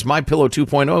queen-size MyPillow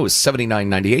 2.0 is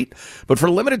 $79.98. But for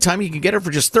a limited time, you can get it for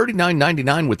just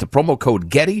 $39.99 with the promo code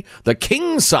Getty. The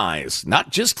king size, not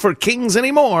just for kings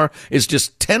anymore, is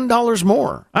just $10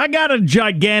 more. I got a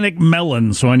gigantic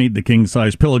melon, so I need the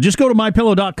king-size pillow. Just go to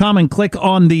MyPillow.com and click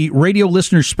on the radio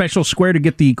listener special square to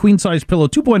get the queen-size pillow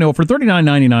 2.0 for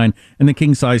 $39.99 and the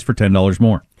king size for $10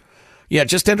 more. Yeah,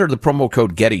 just enter the promo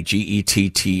code Getty,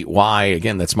 Getty.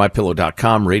 Again, that's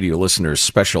MyPillow.com, radio listeners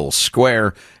special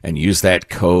square, and use that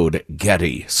code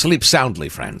Getty. Sleep soundly,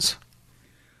 friends.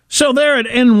 So there at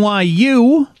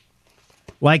NYU,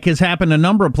 like has happened a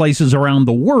number of places around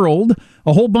the world,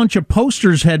 a whole bunch of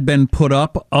posters had been put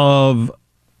up of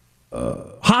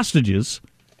hostages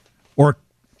or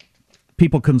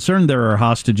people concerned there are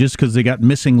hostages because they got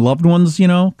missing loved ones,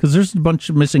 because there's a bunch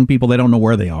of missing people. They don't know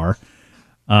where they are.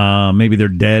 Maybe they're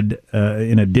dead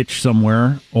in a ditch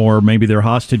somewhere, or maybe they're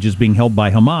hostages being held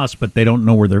by Hamas, but they don't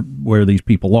know where these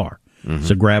people are. Mm-hmm.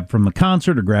 It's a grab from the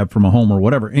concert or grab from a home or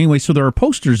whatever. Anyway, so there are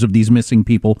posters of these missing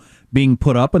people being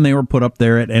put up, and they were put up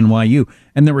there at NYU.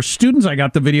 And there were students, I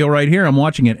got the video right here, I'm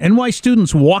watching it, NY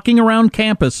students walking around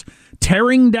campus,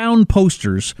 tearing down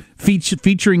posters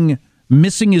featuring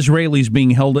missing Israelis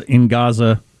being held in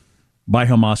Gaza by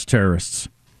Hamas terrorists.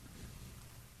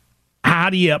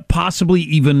 How do you possibly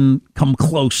even come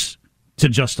close to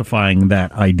justifying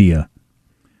that idea?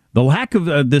 The lack of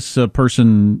this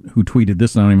person who tweeted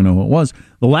this, I don't even know who it was,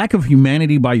 the lack of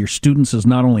humanity by your students is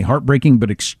not only heartbreaking,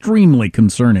 but extremely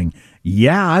concerning.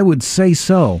 Yeah, I would say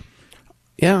so.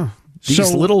 Yeah.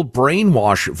 These little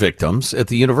brainwash victims at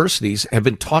the universities have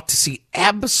been taught to see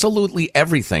absolutely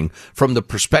everything from the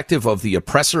perspective of the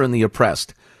oppressor and the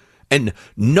oppressed. And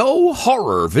no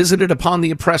horror visited upon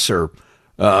the oppressor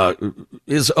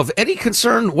is of any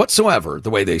concern whatsoever, the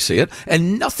way they see it,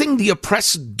 and nothing the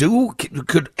oppressed do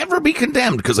could ever be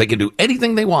condemned because they can do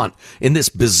anything they want in this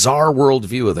bizarre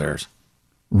worldview of theirs.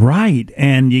 Right,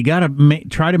 and you got to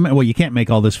you can't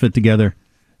make all this fit together.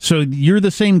 So you're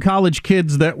the same college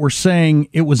kids that were saying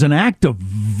it was an act of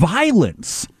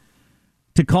violence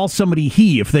to call somebody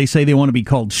he if they say they want to be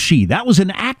called she. That was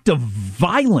an act of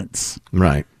violence.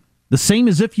 Right. The same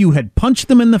as if you had punched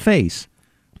them in the face,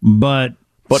 But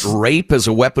rape as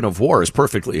a weapon of war is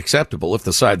perfectly acceptable if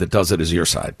the side that does it is your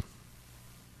side.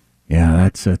 Yeah,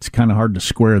 it's kind of hard to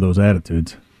square those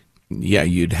attitudes. Yeah,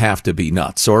 you'd have to be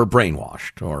nuts or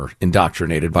brainwashed or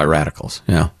indoctrinated by radicals.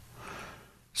 Yeah.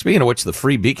 Speaking of which, the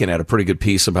Free Beacon had a pretty good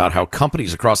piece about how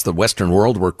companies across the Western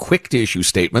world were quick to issue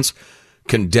statements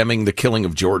condemning the killing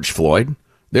of George Floyd.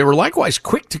 They were likewise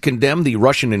quick to condemn the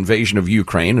Russian invasion of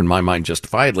Ukraine, in my mind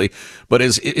justifiably. But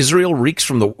as Israel reels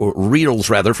from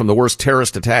the worst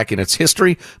terrorist attack in its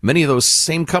history, many of those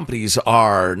same companies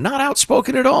are not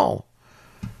outspoken at all.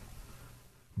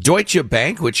 Deutsche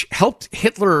Bank, which helped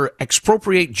Hitler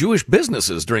expropriate Jewish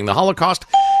businesses during the Holocaust,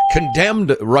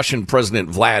 condemned Russian President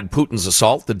Vlad Putin's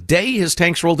assault the day his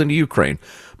tanks rolled into Ukraine.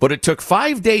 But it took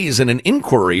 5 days and an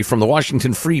inquiry from the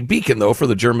Washington Free Beacon, though, for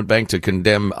the German bank to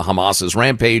condemn Hamas's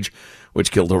rampage,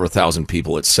 which killed over 1,000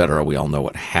 people, etc. We all know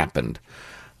what happened.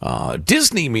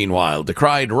 Disney, meanwhile,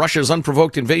 decried Russia's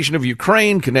unprovoked invasion of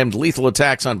Ukraine, condemned lethal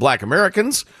attacks on black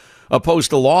Americans,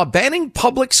 opposed a law banning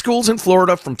public schools in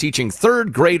Florida from teaching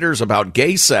third graders about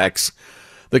gay sex.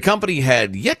 The company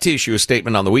had yet to issue a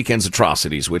statement on the weekend's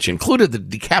atrocities, which included the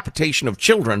decapitation of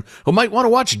children who might want to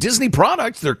watch Disney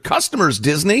products, their customers,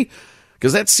 Disney,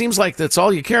 because that seems like that's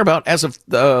all you care about. As of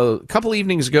a couple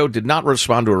evenings ago, did not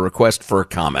respond to a request for a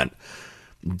comment.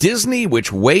 Disney,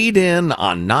 which weighed in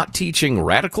on not teaching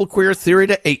radical queer theory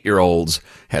to 8-year-olds,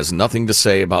 has nothing to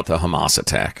say about the Hamas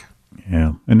attack.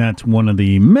 Yeah, and that's one of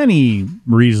the many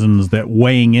reasons that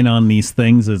weighing in on these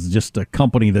things is just a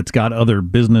company that's got other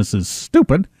businesses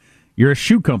stupid. You're a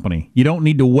shoe company. You don't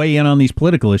need to weigh in on these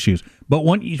political issues. But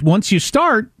once you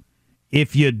start,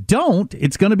 if you don't,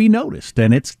 it's going to be noticed,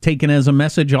 and it's taken as a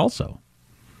message also.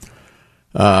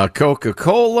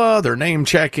 Coca-Cola, they're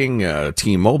name-checking,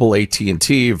 T-Mobile,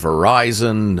 AT&T,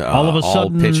 Verizon,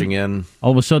 all pitching in.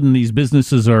 All of a sudden,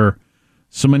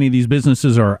 so many of these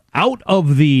businesses are out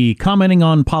of the commenting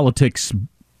on politics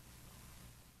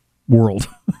world.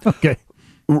 Okay.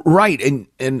 Right,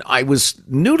 and I was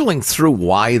noodling through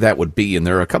why that would be, and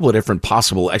there are a couple of different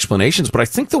possible explanations, but I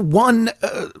think the one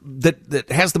that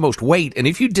has the most weight, and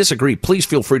if you disagree, please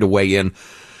feel free to weigh in.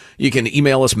 You can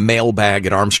email us,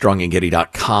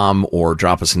 mailbag@armstrongandgetty.com, or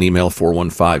drop us an email,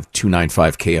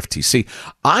 415-295-KFTC.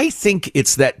 I think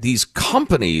it's that these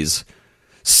companies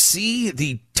see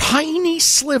the tiny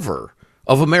sliver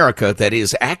of America that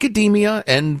is academia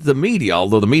and the media,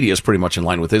 although the media is pretty much in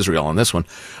line with Israel on this one,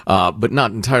 but not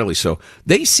entirely so.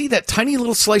 They see that tiny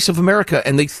little slice of America,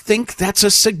 and they think that's a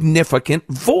significant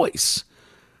voice.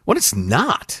 When it's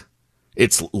not.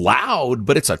 It's loud,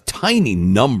 but it's a tiny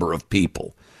number of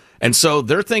people. And so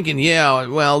they're thinking, yeah,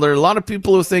 well, there are a lot of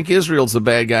people who think Israel's the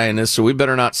bad guy in this, so we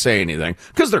better not say anything,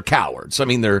 because they're cowards. I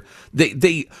mean,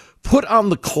 they put on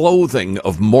the clothing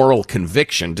of moral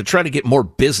conviction to try to get more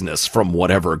business from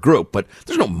whatever group, but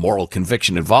there's no moral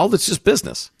conviction involved. It's just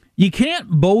business. You can't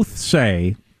both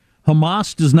say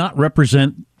Hamas does not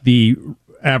represent the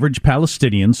average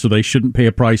Palestinian, so they shouldn't pay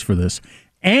a price for this,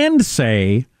 and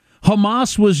say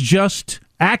Hamas was just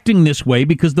acting this way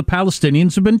because the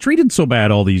Palestinians have been treated so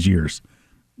bad all these years.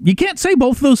 You can't say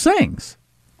both those things.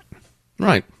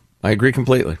 Right. I agree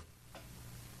completely.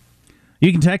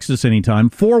 You can text us anytime,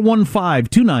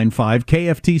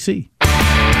 415-295-KFTC.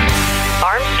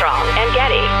 Armstrong and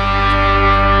Getty.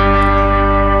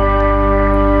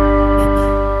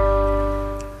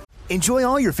 Enjoy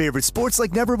all your favorite sports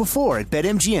like never before at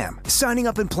BetMGM. Signing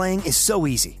up and playing is so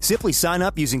easy. Simply sign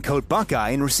up using code Buckeye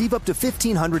and receive up to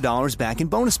 $1,500 back in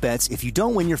bonus bets if you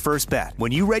don't win your first bet.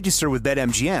 When you register with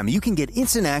BetMGM, you can get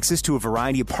instant access to a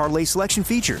variety of parlay selection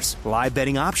features, live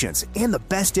betting options, and the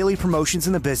best daily promotions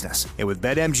in the business. And with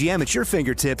BetMGM at your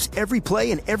fingertips, every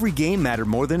play and every game matter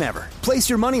more than ever. Place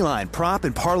your moneyline, prop,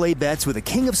 and parlay bets with the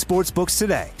king of sportsbooks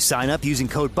today. Sign up using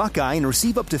code Buckeye and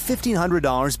receive up to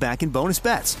 $1,500 back in bonus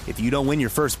bets if you don't win your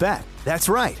first bet. That's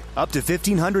right, up to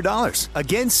 $1,500.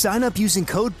 Again, sign up using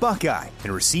code Buckeye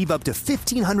and receive up to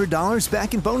 $1,500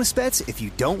 back in bonus bets if you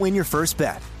don't win your first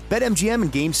bet. BetMGM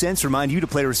and GameSense remind you to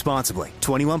play responsibly.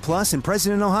 21 plus and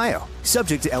present in Ohio.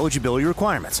 Subject to eligibility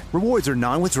requirements. Rewards are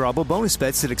non-withdrawable bonus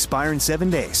bets that expire in 7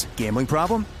 days. Gambling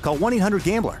problem? Call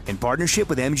 1-800-GAMBLER in partnership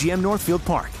with MGM Northfield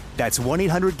Park. That's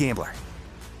 1-800-GAMBLER.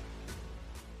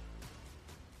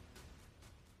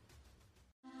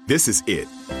 This is it.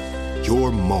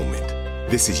 Your moment.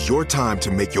 This is your time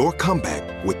to make your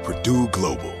comeback with Purdue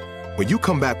Global. When you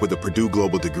come back with a Purdue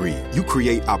Global degree, you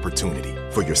create opportunity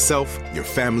for yourself, your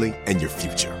family, and your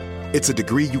future. It's a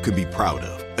degree you can be proud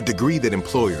of, a degree that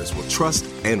employers will trust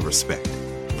and respect.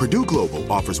 Purdue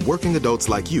Global offers working adults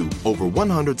like you over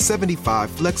 175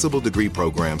 flexible degree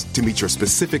programs to meet your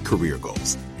specific career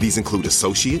goals. These include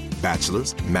associate,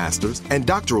 bachelor's, master's, and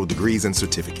doctoral degrees and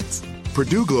certificates.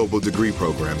 Purdue Global degree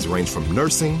programs range from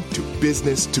nursing to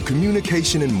business to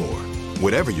communication and more.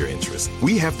 Whatever your interest,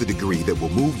 we have the degree that will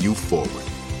move you forward.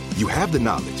 You have the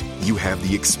knowledge, you have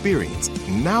the experience.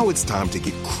 Now it's time to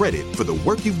get credit for the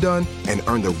work you've done and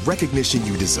earn the recognition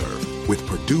you deserve with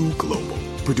Purdue Global,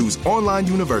 Purdue's online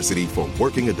university for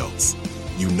working adults.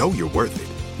 You know you're worth it.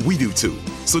 We do too.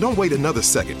 So don't wait another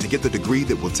second to get the degree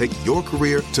that will take your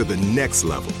career to the next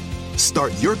level.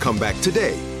 Start your comeback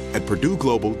today at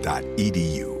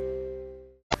purdueglobal.edu.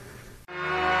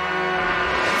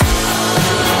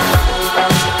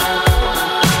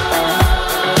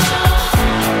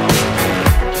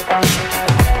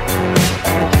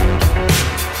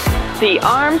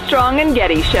 Armstrong and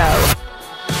Getty Show.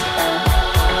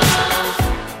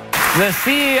 The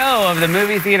CEO of the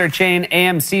movie theater chain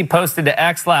AMC posted to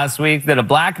X last week that a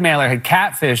blackmailer had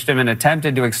catfished him and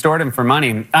attempted to extort him for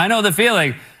money. I know the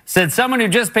feeling, said someone who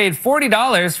just paid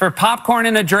 $40 for popcorn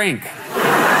and a drink.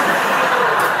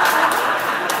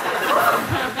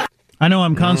 I know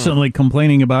I'm constantly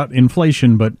complaining about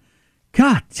inflation, but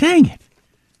God dang it.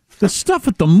 The stuff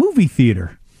at the movie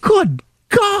theater. Good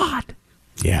God.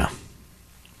 Yeah.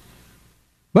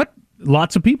 But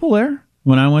lots of people there.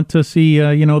 When I went to see,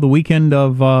 the weekend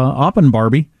of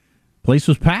Oppenbarbie, place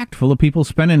was packed, full of people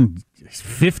spending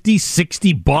 $50,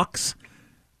 $60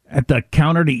 at the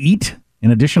counter to eat. In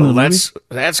addition to the movie.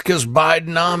 That's because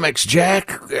Bidenomics,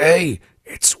 Jack. Hey,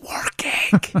 it's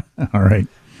working. All right.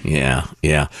 Yeah.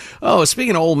 Oh,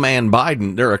 speaking of old man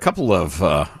Biden, there are a couple of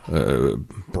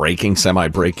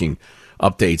semi-breaking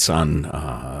updates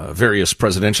on various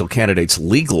presidential candidates'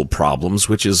 legal problems,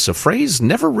 which is a phrase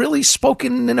never really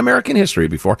spoken in American history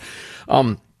before.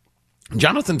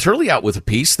 Jonathan Turley out with a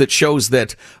piece that shows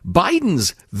that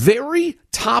Biden's very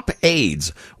top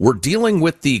aides were dealing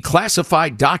with the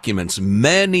classified documents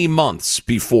many months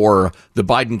before the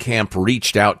Biden camp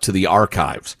reached out to the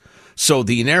archives. So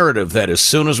the narrative that as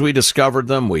soon as we discovered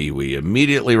them, we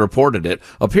immediately reported it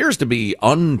appears to be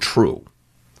untrue.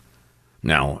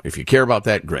 Now, if you care about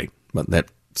that, great. But that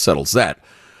settles that.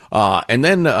 And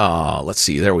then, let's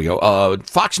see, there we go.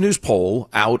 Fox News poll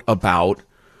out about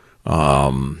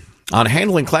on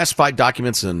handling classified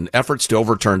documents and efforts to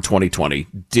overturn 2020.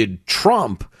 Did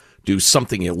Trump do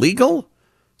something illegal,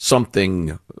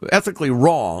 something ethically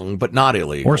wrong, but not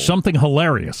illegal? Or something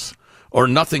hilarious? Or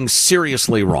nothing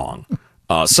seriously wrong?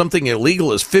 Something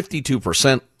illegal is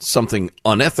 52%. Something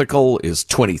unethical is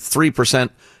 23%.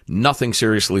 Nothing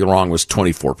seriously wrong was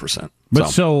 24%. But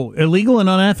so illegal and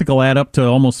unethical add up to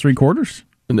almost 3/4?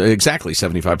 Exactly,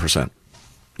 75%.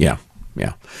 Yeah.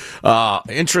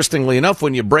 Interestingly enough,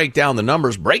 when you break down the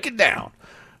numbers, break it down.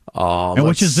 And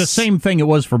which is the same thing it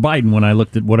was for Biden when I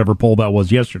looked at whatever poll that was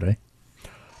yesterday.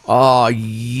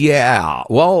 Yeah.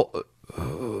 Well,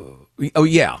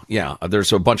 yeah.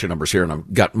 There's a bunch of numbers here, and I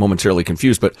got momentarily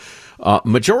confused. But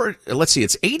let's see,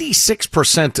 it's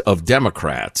 86% of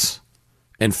Democrats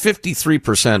and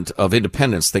 53% of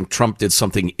independents think Trump did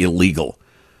something illegal,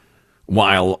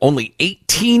 while only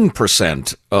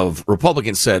 18% of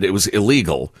Republicans said it was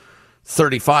illegal.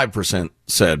 35%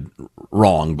 said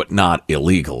wrong, but not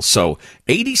illegal. So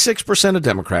 86% of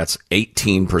Democrats,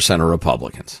 18% of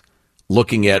Republicans.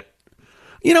 Looking at,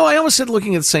 I almost said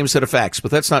looking at the same set of facts, but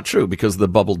that's not true because of the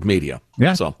bubbled media.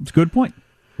 Yeah, so it's a good point.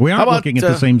 We aren't looking at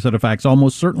the same set of facts,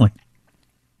 almost certainly.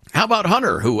 How about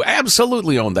Hunter, who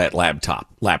absolutely owned that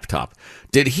laptop?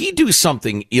 Did he do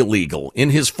something illegal in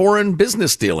his foreign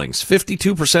business dealings?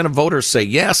 52% of voters say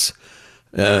yes.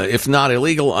 If not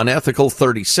illegal, unethical,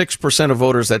 36% of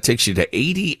voters. That takes you to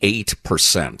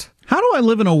 88%. How do I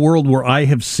live in a world where I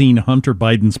have seen Hunter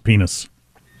Biden's penis?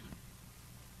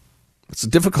 It's a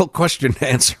difficult question to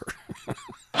answer.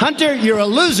 Hunter, you're a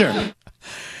loser.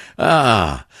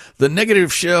 The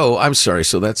negative show. I'm sorry.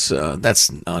 So that's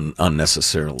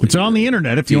unnecessarily. It's on the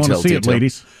internet if you want to see it,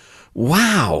 ladies.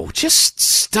 Wow. Just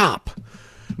stop.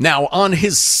 Now, on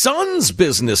his son's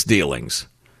business dealings,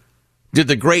 did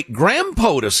the great Graham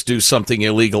POTUS do something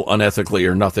illegal, unethically,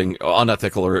 or nothing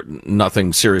unethical, or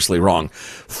nothing seriously wrong?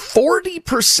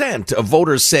 40% of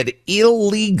voters said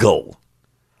illegal.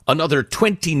 Another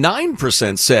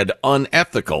 29% said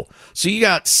unethical. So you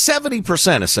got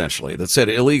 70% essentially that said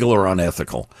illegal or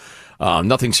unethical.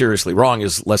 Nothing seriously wrong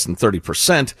is less than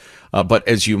 30%. But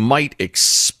as you might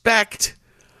expect,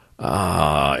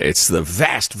 it's the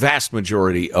vast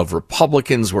majority of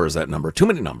Republicans. Where is that number? Too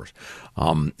many numbers.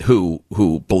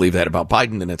 Who believe that about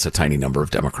Biden, and it's a tiny number of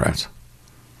Democrats.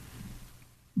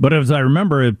 But as I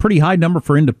remember, a pretty high number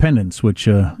for independents, which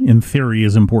in theory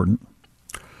is important.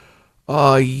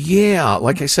 Yeah,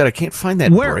 like I said, I can't find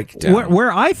that breakdown.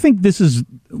 Where I think this is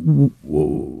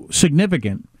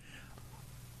significant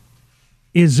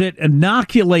is it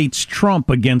inoculates Trump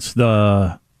against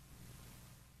lots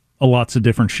of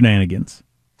different shenanigans.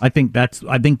 I think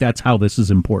that's how this is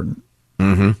important.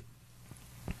 Mm-hmm.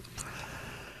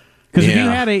 Because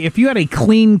if you had a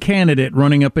clean candidate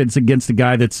running up against a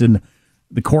guy that's in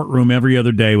the courtroom every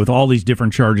other day with all these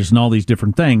different charges and all these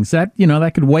different things, that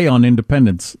could weigh on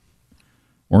independents.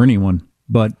 Or anyone.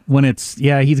 But when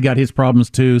he's got his problems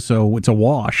too, so it's a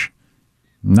wash.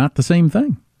 Not the same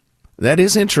thing. That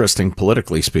is interesting,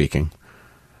 politically speaking.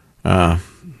 I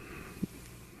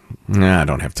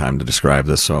don't have time to describe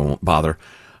this, so I won't bother.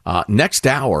 Next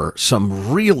hour,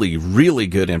 some really, really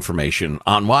good information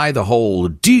on why the whole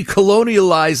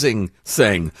decolonializing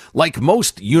thing, like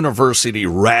most university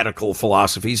radical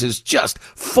philosophies, is just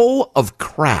full of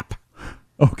crap.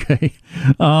 Okay.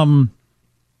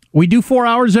 We do 4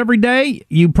 hours every day.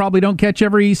 You probably don't catch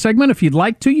every segment. If you'd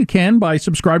like to, you can by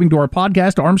subscribing to our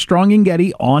podcast, Armstrong and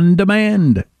Getty On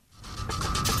Demand.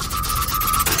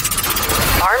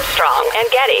 Armstrong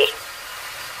and Getty.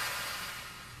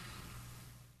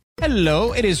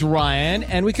 Hello, it is Ryan,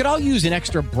 and we could all use an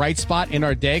extra bright spot in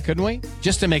our day, couldn't we?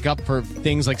 Just to make up for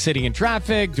things like sitting in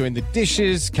traffic, doing the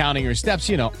dishes, counting your steps,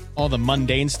 you know, all the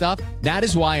mundane stuff. That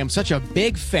is why I'm such a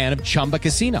big fan of Chumba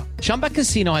Casino. Chumba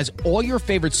Casino has all your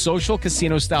favorite social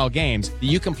casino-style games that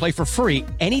you can play for free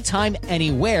anytime,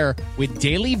 anywhere with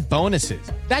daily bonuses.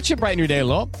 That should brighten your day a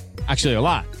little. Actually, a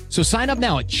lot. So sign up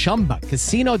now at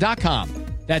ChumbaCasino.com.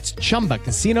 That's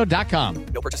ChumbaCasino.com.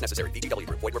 No purchase necessary. VGW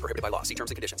Group. Void where prohibited by law. See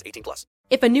terms and conditions. 18+.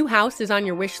 If a new house is on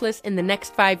your wish list in the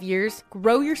next 5 years,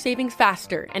 grow your savings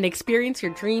faster and experience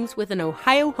your dreams with an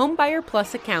Ohio Homebuyer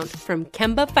Plus account from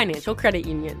Kemba Financial Credit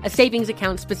Union. A savings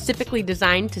account specifically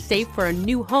designed to save for a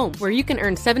new home, where you can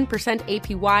earn 7%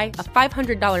 APY, a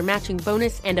 $500 matching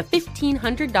bonus, and a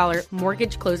 $1,500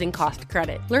 mortgage closing cost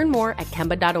credit. Learn more at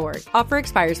Kemba.org. Offer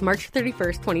expires March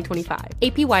 31st, 2025.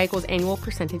 APY equals annual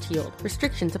percentage yield.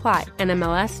 Restrictions apply.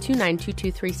 NMLS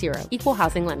 292230. Equal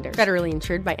housing lender. Federally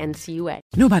insured by NCUA.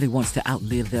 Nobody wants to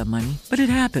outlive their money, but it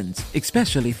happens,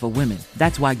 especially for women.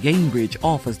 That's why Gainbridge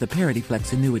offers the Parity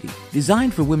Flex annuity,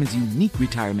 designed for women's unique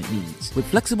retirement needs, with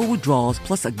flexible withdrawals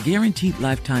plus a guaranteed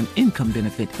lifetime income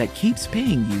benefit that keeps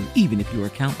paying you even if your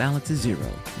account balance is zero.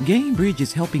 Gainbridge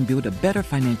is helping build a better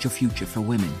financial future for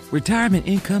women. Retirement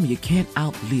income you can't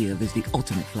outlive is the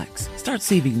ultimate flex. Start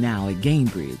saving now at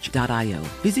Gainbridge.io.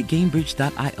 Visit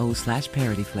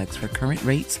Gainbridge.io/ParityFlex for current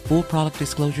rates, full product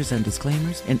disclosures and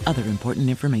disclaimers, and other important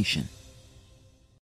information.